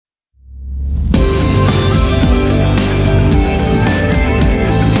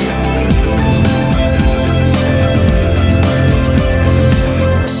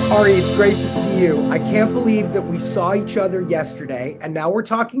can't believe that we saw each other yesterday and now we're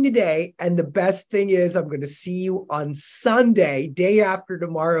talking today. And the best thing is I'm going to see you on Sunday, day after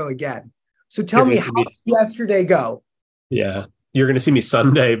tomorrow again. So tell me, how did yesterday go? Yeah. You're going to see me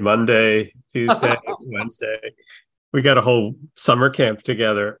Sunday, Monday, Tuesday, Wednesday. We got a whole summer camp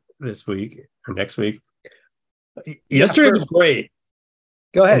together this week or next week. Yesterday was great.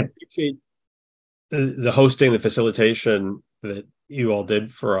 Go ahead. I appreciate the hosting, the facilitation that you all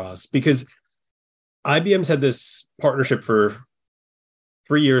did for us, because IBM's had this partnership for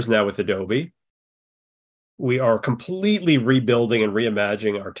 3 years now with Adobe. We are completely rebuilding and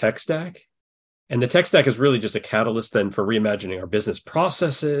reimagining our tech stack. And the tech stack is really just a catalyst then for reimagining our business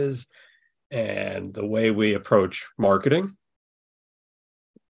processes and the way we approach marketing.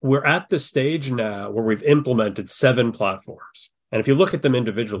 We're at the stage now where we've implemented 7 platforms. And if you look at them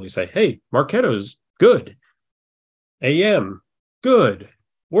individually, say, hey, Marketo's good. AM, good.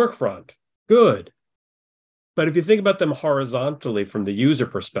 Workfront, good. But if you think about them horizontally from the user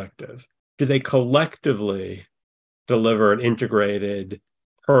perspective, do they collectively deliver an integrated,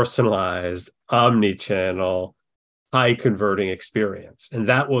 personalized, omni-channel, high-converting experience? And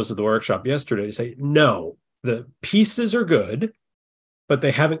that was the workshop yesterday, to say, no, the pieces are good, but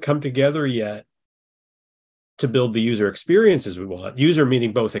they haven't come together yet to build the user experiences we want. User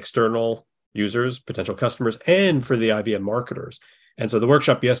meaning both external users, potential customers, and for the IBM marketers. And so the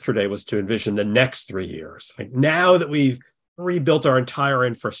workshop yesterday was to envision the next 3 years. Like, now that we've rebuilt our entire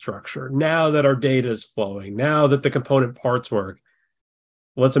infrastructure, now that our data is flowing, now that the component parts work,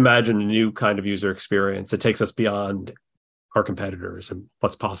 let's imagine a new kind of user experience that takes us beyond our competitors and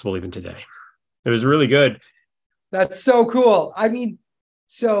what's possible even today. It was really good. That's so cool. I mean,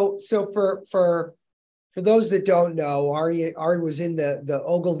 so for those that don't know, Ari was in the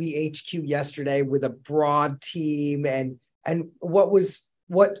Ogilvy HQ yesterday with a broad team, and what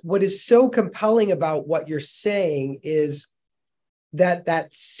is so compelling about what you're saying is that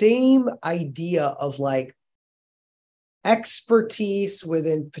same idea of like expertise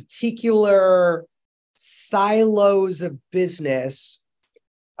within particular silos of business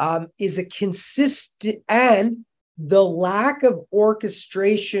is a consistent, and the lack of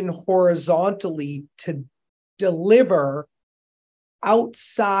orchestration horizontally to deliver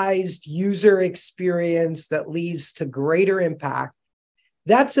outsized user experience that leads to greater impact.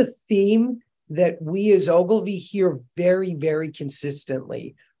 That's a theme that we as Ogilvy hear very, very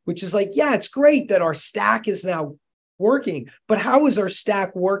consistently, which is like, yeah, it's great that our stack is now working, but how is our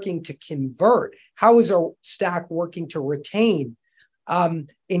stack working to convert? How is our stack working to retain,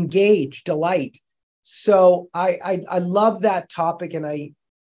 engage, delight? So I love that topic, and I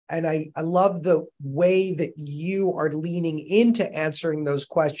love the way that you are leaning into answering those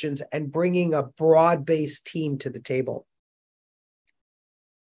questions and bringing a broad-based team to the table.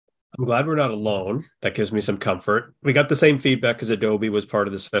 I'm glad we're not alone. That gives me some comfort. We got the same feedback because Adobe was part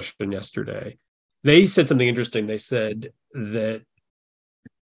of the session yesterday. They said something interesting. They said that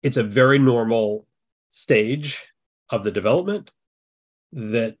it's a very normal stage of the development,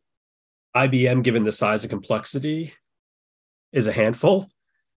 that IBM, given the size and complexity, is a handful.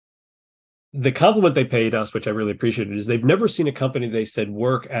 The compliment they paid us, which I really appreciated, is they've never seen a company, they said,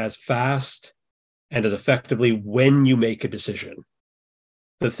 work as fast and as effectively when you make a decision.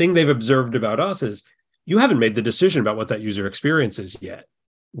 The thing they've observed about us is you haven't made the decision about what that user experience is yet.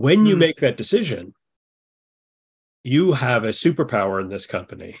 When you make that decision, you have a superpower in this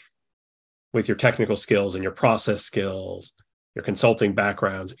company with your technical skills and your process skills, your consulting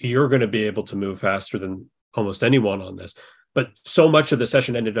backgrounds. You're going to be able to move faster than almost anyone on this. But so much of the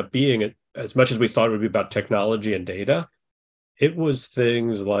session ended up being, as much as we thought it would be about technology and data, it was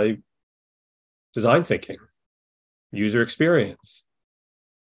things like design thinking, user experience,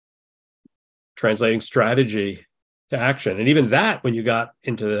 translating strategy to action. And even that, when you got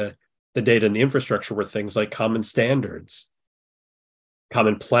into the data and the infrastructure, were things like common standards,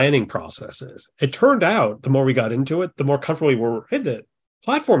 common planning processes. It turned out the more we got into it, the more comfortable we were. Hey, the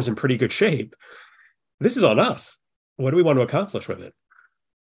platform's in pretty good shape. This is on us. What do we want to accomplish with it?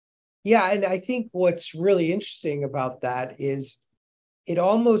 Yeah, and I think what's really interesting about that is it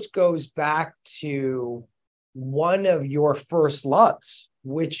almost goes back to one of your first loves,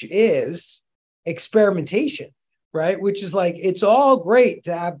 which is experimentation, right? Which is like, it's all great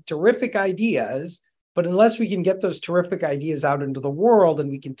to have terrific ideas, but unless we can get those terrific ideas out into the world and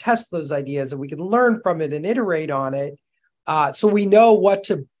we can test those ideas and we can learn from it and iterate on it, so we know what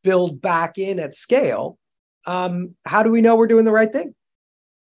to build back in at scale, how do we know we're doing the right thing?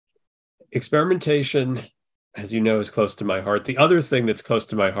 Experimentation, as you know, is close to my heart. The other thing that's close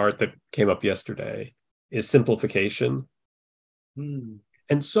to my heart that came up yesterday is simplification. And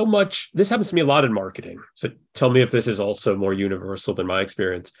And so much, this happens to me a lot in marketing. So tell me if this is also more universal than my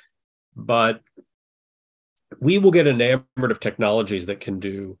experience. But we will get enamored of technologies that can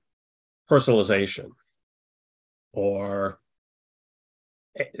do personalization, or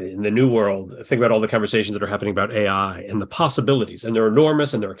in the new world, think about all the conversations that are happening about AI and the possibilities, and they're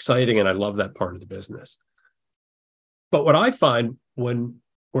enormous and they're exciting. And I love that part of the business. But what I find when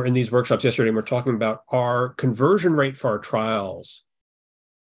we're in these workshops yesterday, and we're talking about our conversion rate for our trials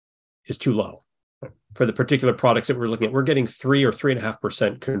is too low for the particular products that we're looking at. We're getting 3 or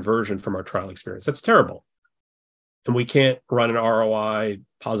 3.5% conversion from our trial experience. That's terrible. And we can't run an ROI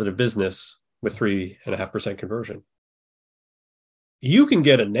positive business with 3.5% conversion. You can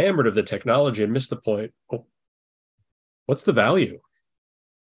get enamored of the technology and miss the point. Oh, what's the value?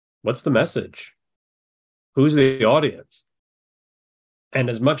 What's the message? Who's the audience? And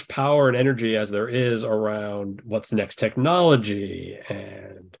as much power and energy as there is around what's the next technology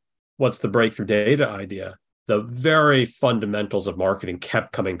and what's the breakthrough data idea, the very fundamentals of marketing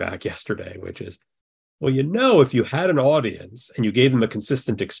kept coming back yesterday, which is, well, if you had an audience and you gave them a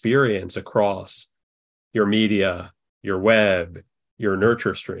consistent experience across your media, your web, your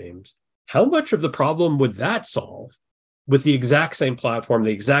nurture streams, how much of the problem would that solve with the exact same platform,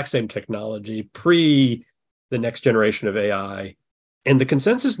 the exact same technology, pre the next generation of AI? And the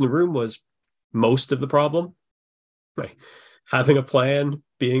consensus in the room was most of the problem, right? Having a plan,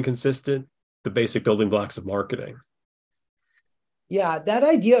 being consistent, the basic building blocks of marketing. Yeah, that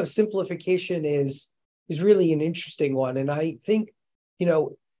idea of simplification is really an interesting one. And I think,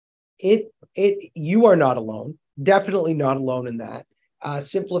 you are not alone, definitely not alone in that.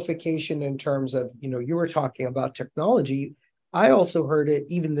 Simplification in terms of, you were talking about technology. I also heard it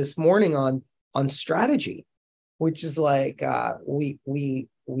even this morning on strategy, which is like we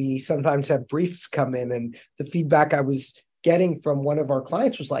sometimes have briefs come in, and the feedback I was getting from one of our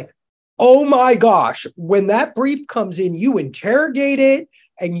clients was like, oh my gosh, when that brief comes in, you interrogate it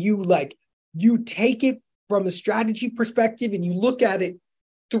and you take it from a strategy perspective and you look at it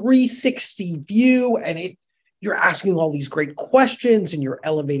 360 view, and you're asking all these great questions and you're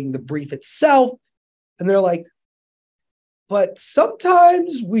elevating the brief itself. And they're like, but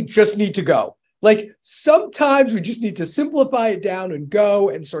sometimes we just need to go. Like sometimes we just need to simplify it down and go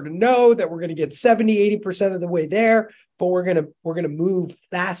and sort of know that we're going to get 70, 80% of the way there, but we're going to move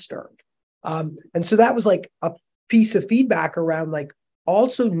faster. And so that was like a piece of feedback around like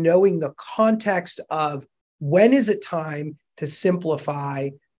also knowing the context of when is it time to simplify,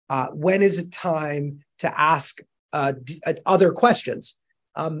 when is it time to ask other questions.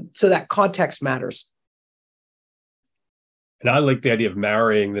 So that context matters. And I like the idea of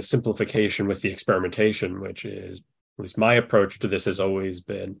marrying the simplification with the experimentation, which is, at least my approach to this has always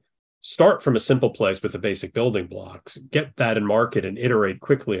been, start from a simple place with the basic building blocks, get that in market and iterate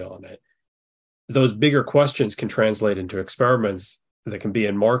quickly on it. Those bigger questions can translate into experiments that can be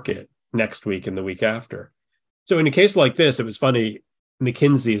in market next week and the week after. So in a case like this, it was funny,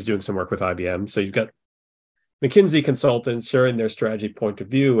 McKinsey is doing some work with IBM. So you've got McKinsey consultants sharing their strategy point of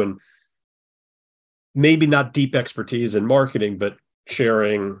view, and maybe not deep expertise in marketing, but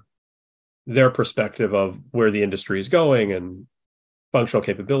sharing their perspective of where the industry is going and functional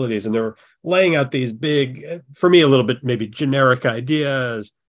capabilities. And they're laying out these big, for me, a little bit maybe generic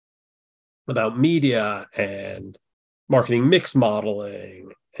ideas about media and marketing mix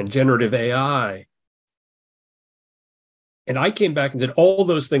modeling and generative AI. And I came back and said, all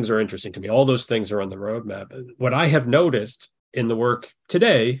those things are interesting to me. All those things are on the roadmap. What I have noticed in the work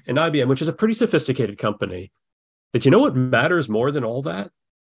today in IBM, which is a pretty sophisticated company, that what matters more than all that?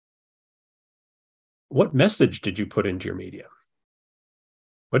 What message did you put into your media?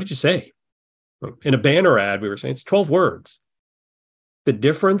 What did you say? In a banner ad, we were saying it's 12 words. The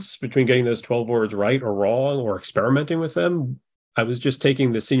difference between getting those 12 words right or wrong or experimenting with them, I was just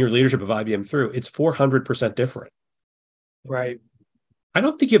taking the senior leadership of IBM through. It's 400% different. Right. I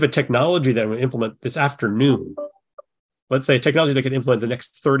don't think you have a technology that will implement this afternoon. Let's say a technology that can implement the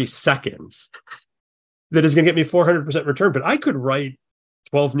next 30 seconds that is going to get me 400% return, but I could write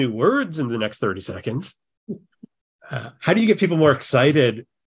 12 new words in the next 30 seconds. How do you get people more excited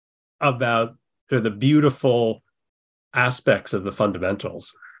about the beautiful aspects of the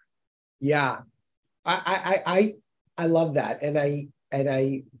fundamentals? Yeah, I love that, and I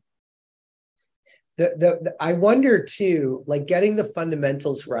wonder too, like getting the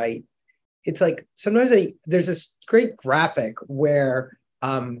fundamentals right. It's like sometimes there's this great graphic where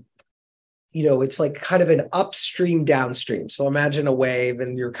it's like kind of an upstream downstream. So imagine a wave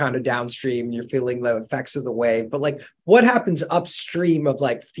and you're kind of downstream and you're feeling the effects of the wave, but like what happens upstream of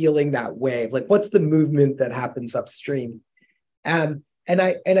like feeling that wave? Like what's the movement that happens upstream? And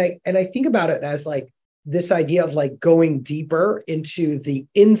I think about it as like this idea of like going deeper into the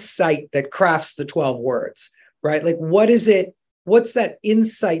insight that crafts the 12 words, right? Like, what is it? What's that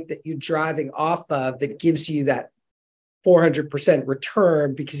insight that you're driving off of that gives you that 400%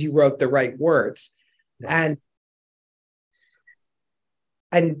 return because you wrote the right words? And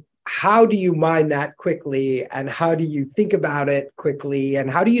how do you mine that quickly? And how do you think about it quickly? And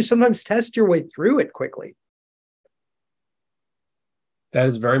how do you sometimes test your way through it quickly? That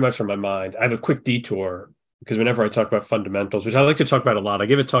is very much on my mind. I have a quick detour because whenever I talk about fundamentals, which I like to talk about a lot, I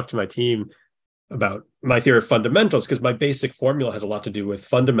give a talk to my team about my theory of fundamentals because my basic formula has a lot to do with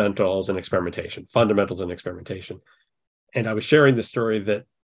fundamentals and experimentation, fundamentals and experimentation. And I was sharing the story that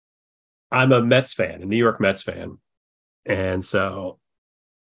I'm a Mets fan, a New York Mets fan. And so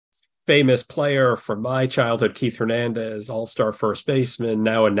famous player from my childhood, Keith Hernandez, all-star first baseman,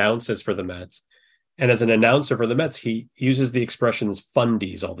 now announces for the Mets. And as an announcer for the Mets, he uses the expressions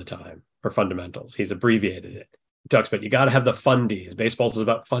fundies all the time, or fundamentals. He's abbreviated it. He talks about, you got to have the fundies. Baseball is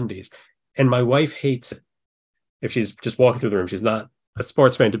about fundies. And my wife hates it. If she's just walking through the room, she's not a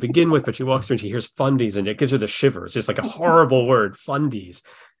sports fan to begin with, but she walks through and she hears fundies and it gives her the shivers. It's like a horrible word, fundies.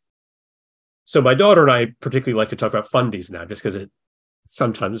 So my daughter and I particularly like to talk about fundies now, just because it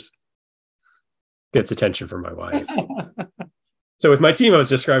sometimes gets attention from my wife. So with my team, I was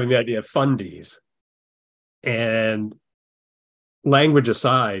describing the idea of fundies. And language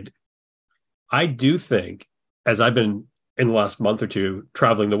aside, I do think, as I've been in the last month or two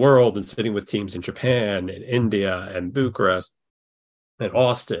traveling the world and sitting with teams in Japan and India and Bucharest and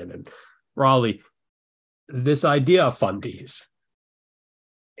Austin and Raleigh, this idea of fundies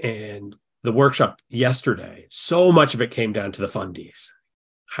and the workshop yesterday, so much of it came down to the fundies.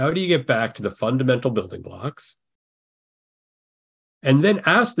 How do you get back to the fundamental building blocks and then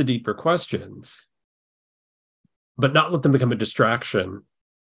ask the deeper questions, but not let them become a distraction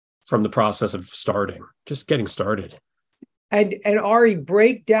from the process of starting, just getting started? And Ari,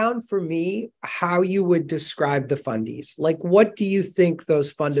 break down for me how you would describe the fundies. Like, what do you think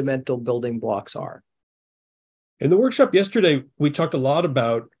those fundamental building blocks are? In the workshop yesterday, we talked a lot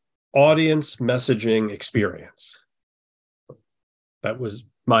about audience messaging experience. That was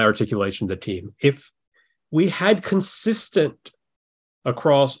my articulation to the team. If we had consistent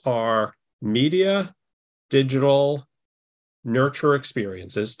across our media, digital, nurture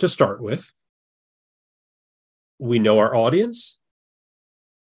experiences to start with, we know our audience,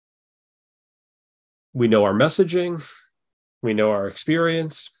 we know our messaging, we know our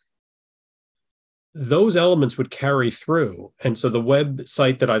experience. Those elements would carry through. And so the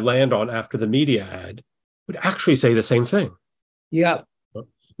website that I land on after the media ad would actually say the same thing. Yeah.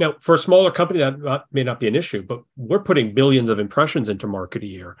 Now, for a smaller company, that may not be an issue, but we're putting billions of impressions into market a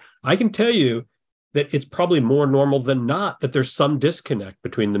year. I can tell you that it's probably more normal than not that there's some disconnect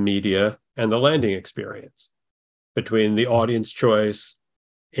between the media and the landing experience, between the audience choice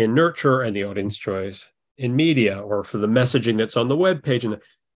in nurture and the audience choice in media, or for the messaging that's on the web page. And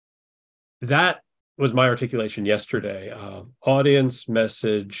that was my articulation yesterday of audience,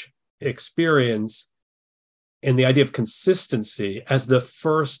 message, experience, and the idea of consistency as the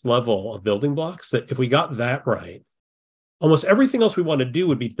first level of building blocks, that if we got that right, almost everything else we want to do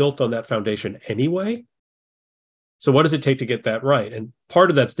would be built on that foundation anyway. So what does it take to get that right? And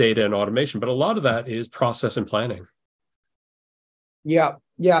part of that's data and automation, but a lot of that is process and planning. Yeah.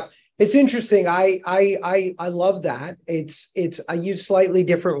 It's interesting. I love that. I use slightly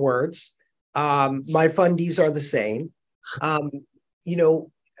different words. My fundies are the same.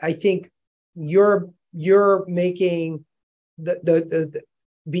 I think you're making the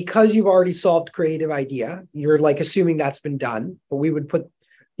because you've already solved creative idea, you're like assuming that's been done, but we would put,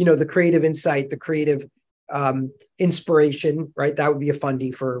 the creative insight, the creative inspiration, right? That would be a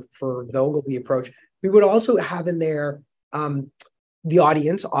fundie for the Ogilvy approach. We would also have in there the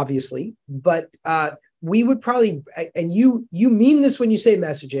audience, obviously, but we would probably, and you mean this when you say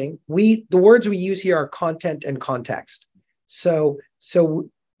messaging, the words we use here are content and context. So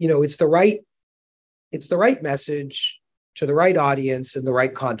it's the right message to the right audience in the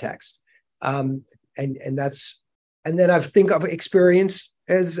right context. And then I think of experience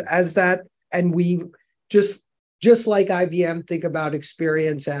as that. And we just like IBM think about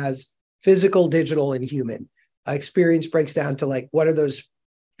experience as physical, digital, and human. Experience breaks down to like, what are those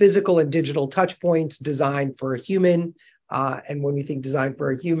physical and digital touch points designed for a human? And when we think design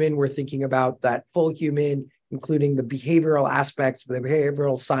for a human, we're thinking about that full human, including the behavioral aspects, the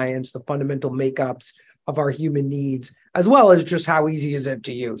behavioral science, the fundamental makeups of our human needs, as well as just how easy is it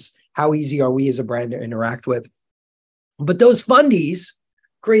to use? How easy are we as a brand to interact with? But those fundies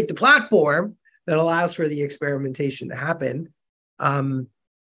create the platform that allows for the experimentation to happen. and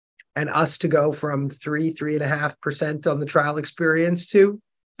us to go from 3.5% on the trial experience to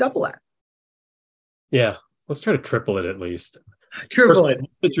double that. Yeah, let's try to triple it at least. Triple it.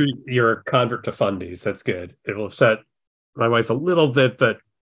 You're a convert to Fundies. That's good. It will upset my wife a little bit, but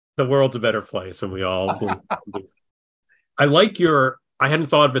the world's a better place when we all believe Fundies. I hadn't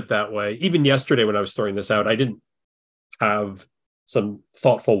thought of it that way. Even yesterday when I was throwing this out, I didn't have some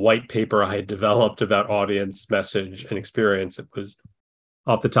thoughtful white paper I had developed about audience, message, and experience. It was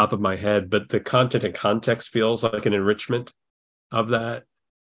off the top of my head, but the content and context feels like an enrichment of that.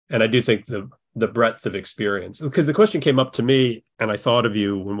 And I do think the breadth of experience, because the question came up to me and I thought of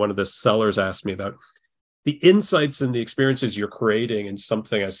you when one of the sellers asked me about the insights and the experiences you're creating in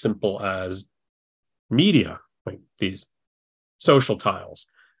something as simple as media, like these social tiles.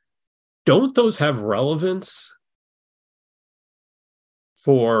 Don't those have relevance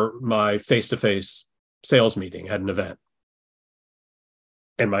for my face-to-face sales meeting at an event?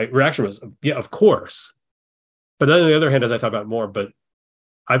 And my reaction was, yeah, of course. But then on the other hand, as I thought about more, but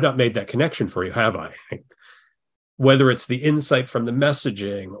I've not made that connection for you, have I? Whether it's the insight from the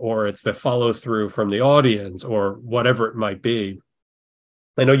messaging or it's the follow through from the audience or whatever it might be.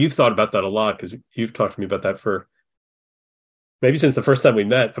 I know you've thought about that a lot because you've talked to me about that for maybe since the first time we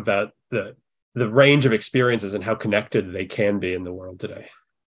met, about the range of experiences and how connected they can be in the world today.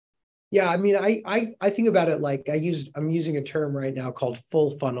 Yeah, I mean, I think about it like I'm using a term right now called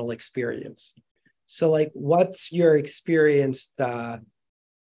full funnel experience. So like, what's your experience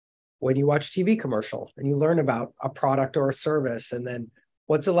when you watch a TV commercial and you learn about a product or a service? And then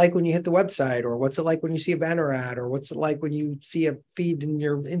what's it like when you hit the website? Or what's it like when you see a banner ad? Or what's it like when you see a feed in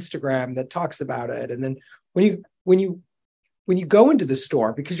your Instagram that talks about it? And then when you go into the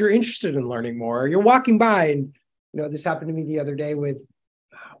store because you're interested in learning more, or you're walking by, and this happened to me the other day with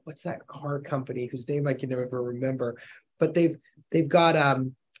what's that car company whose name I can never remember, but they've got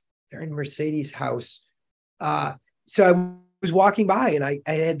they're in Mercedes house. So I was walking by and I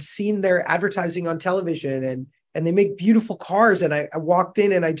had seen their advertising on television, and they make beautiful cars. And I walked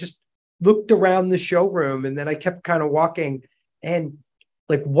in and I just looked around the showroom, and then I kept kind of walking, and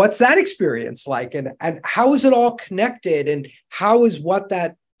like, what's that experience like? And how is it all connected? And how is what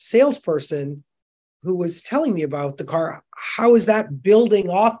that salesperson who was telling me about the car, how is that building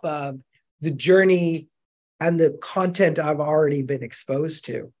off of the journey and the content I've already been exposed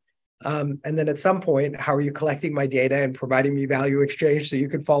to? And then at some point, how are you collecting my data and providing me value exchange so you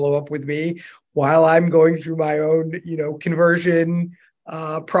can follow up with me while I'm going through my own, conversion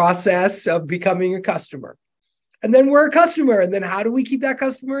process of becoming a customer? And then we're a customer. And then how do we keep that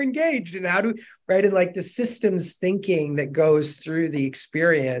customer engaged? And right? And like the systems thinking that goes through the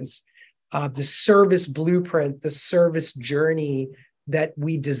experience, the service blueprint, the service journey that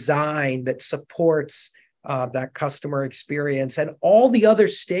we design that supports that customer experience, and all the other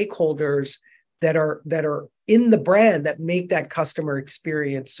stakeholders that are in the brand that make that customer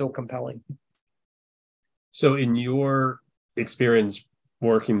experience so compelling. So in your experience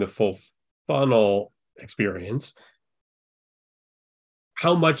working the full funnel experience,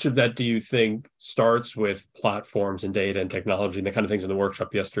 how much of that do you think starts with platforms and data and technology and the kind of things in the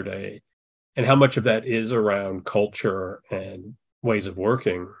workshop yesterday? And how much of that is around culture and ways of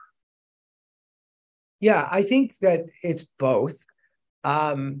working? Yeah, I think that it's both.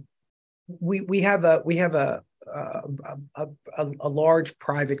 We have a large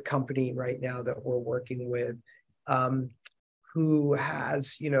private company right now that we're working with, who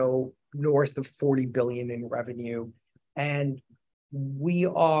has north of 40 billion in revenue, and we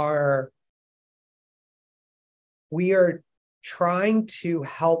are trying to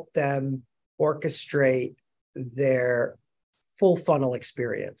help them orchestrate their full funnel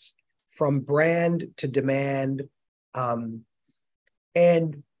experience from brand to demand.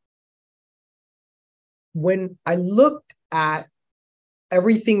 And when I looked at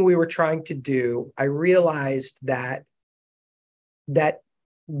everything we were trying to do, I realized that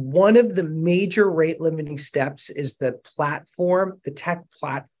one of the major rate limiting steps is the tech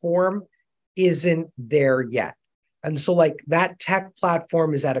platform isn't there yet. And so like that tech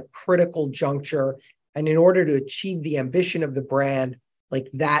platform is at a critical juncture. And in order to achieve the ambition of the brand, like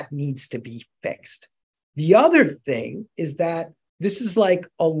that needs to be fixed. The other thing is that this is like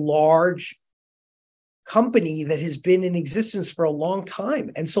a large company that has been in existence for a long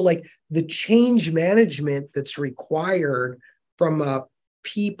time. And so like the change management that's required from a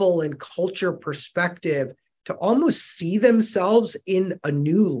people and culture perspective to almost see themselves in a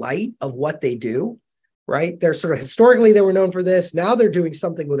new light of what they do, right? They're sort of historically, they were known for this. Now they're doing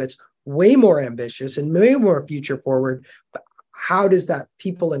something that's way more ambitious and way more future forward. But how does that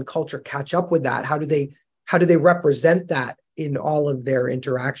people and culture catch up with that? How do they represent that in all of their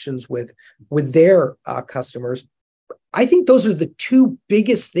interactions with their customers. I think those are the two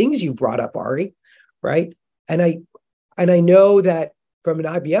biggest things you brought up, Ari, right? And I know that from an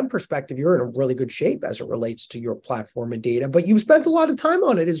IBM perspective, you're in a really good shape as it relates to your platform and data, but you've spent a lot of time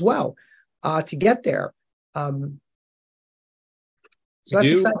on it as well to get there. So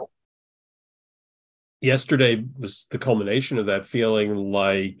that's exciting. Yesterday was the culmination of that, feeling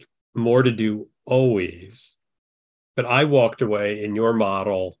like more to do always. But I walked away in your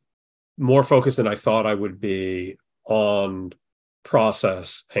model more focused than I thought I would be on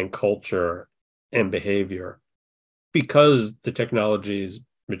process and culture and behavior, because the technology is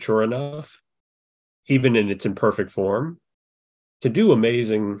mature enough, even in its imperfect form, to do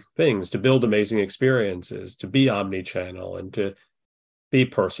amazing things, to build amazing experiences, to be omni-channel and to be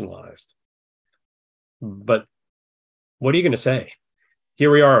personalized. But what are you going to say?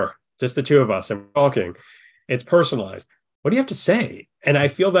 Here we are, just the two of us, and we're talking. It's personalized. What do you have to say? And I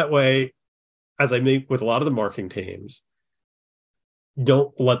feel that way as I meet with a lot of the marketing teams.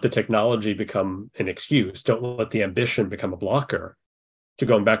 Don't let the technology become an excuse. Don't let the ambition become a blocker to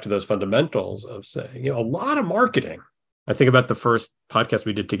going back to those fundamentals of saying, a lot of marketing. I think about the first podcast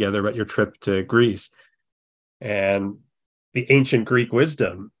we did together about your trip to Greece and the ancient Greek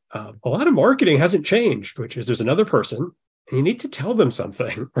wisdom. A lot of marketing hasn't changed, which is there's another person and you need to tell them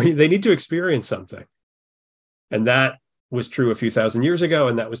something, or they need to experience something. And that was true a few thousand years ago.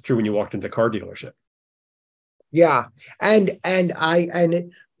 And that was true when you walked into the car dealership. Yeah. And I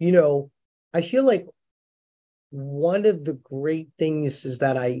feel like one of the great things is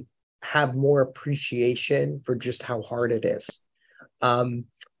that I have more appreciation for just how hard it is.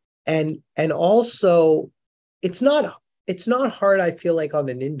 And also it's not hard, I feel like, on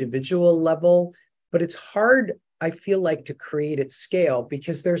an individual level, but it's hard, I feel like, to create at scale,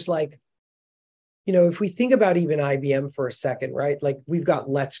 because there's like, if we think about even IBM for a second, right? Like we've got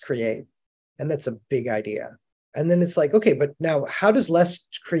Let's Create, and that's a big idea. And then it's like, okay, but now how does Let's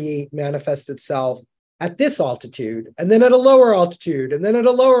Create manifest itself at this altitude, and then at a lower altitude, and then at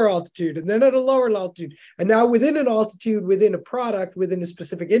a lower altitude, and then at a lower altitude, and now within an altitude, within a product, within a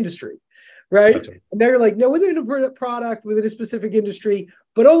specific industry, right? And they're like, no, within a product, within a specific industry,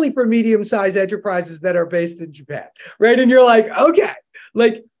 but only for medium-sized enterprises that are based in Japan, right? And you're like, okay,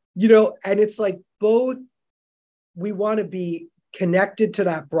 like, and it's like both, we want to be connected to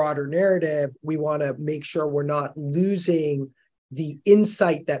that broader narrative. We want to make sure we're not losing the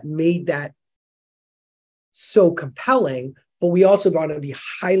insight that made that so compelling, but we also want to be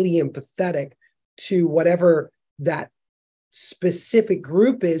highly empathetic to whatever that specific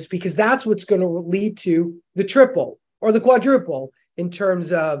group is, because that's what's going to lead to the triple or the quadruple in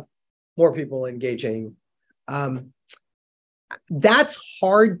terms of more people engaging. That's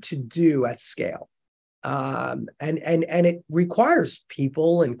hard to do at scale. And it requires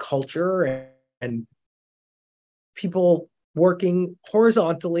people and culture and people working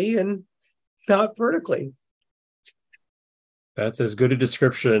horizontally and not vertically. That's as good a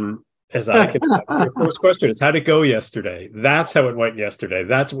description as I can. Your first question is, how'd it go yesterday? That's how it went yesterday.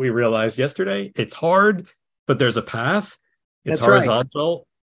 That's what we realized yesterday. It's hard, but there's a path. It's That's horizontal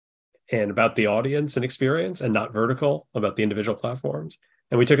and about the audience and experience, and not vertical about the individual platforms.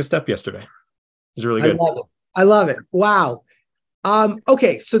 And we took a step yesterday. It was really good. I love it. Wow.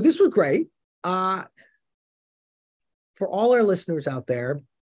 Okay, so this was great. For all our listeners out there,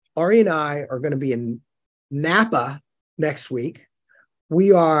 Ari and I are going to be in Napa next week.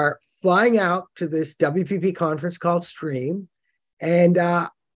 We are flying out to this WPP conference called Stream. And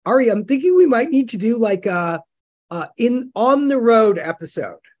Ari, I'm thinking we might need to do like a on the road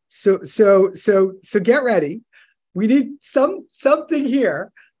episode. So get ready. We need something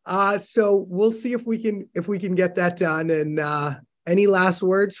here. So we'll see if we can get that done. And any last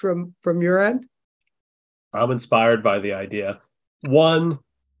words from your end? I'm inspired by the idea. 1,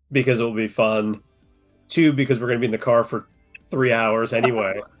 because it will be fun. 2, because we're going to be in the car for 3 hours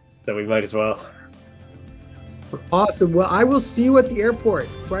anyway, so we might as well. Awesome. Well, I will see you at the airport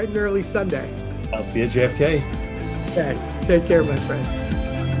bright and early Sunday. I'll see you at JFK. Okay. Take care, my friend.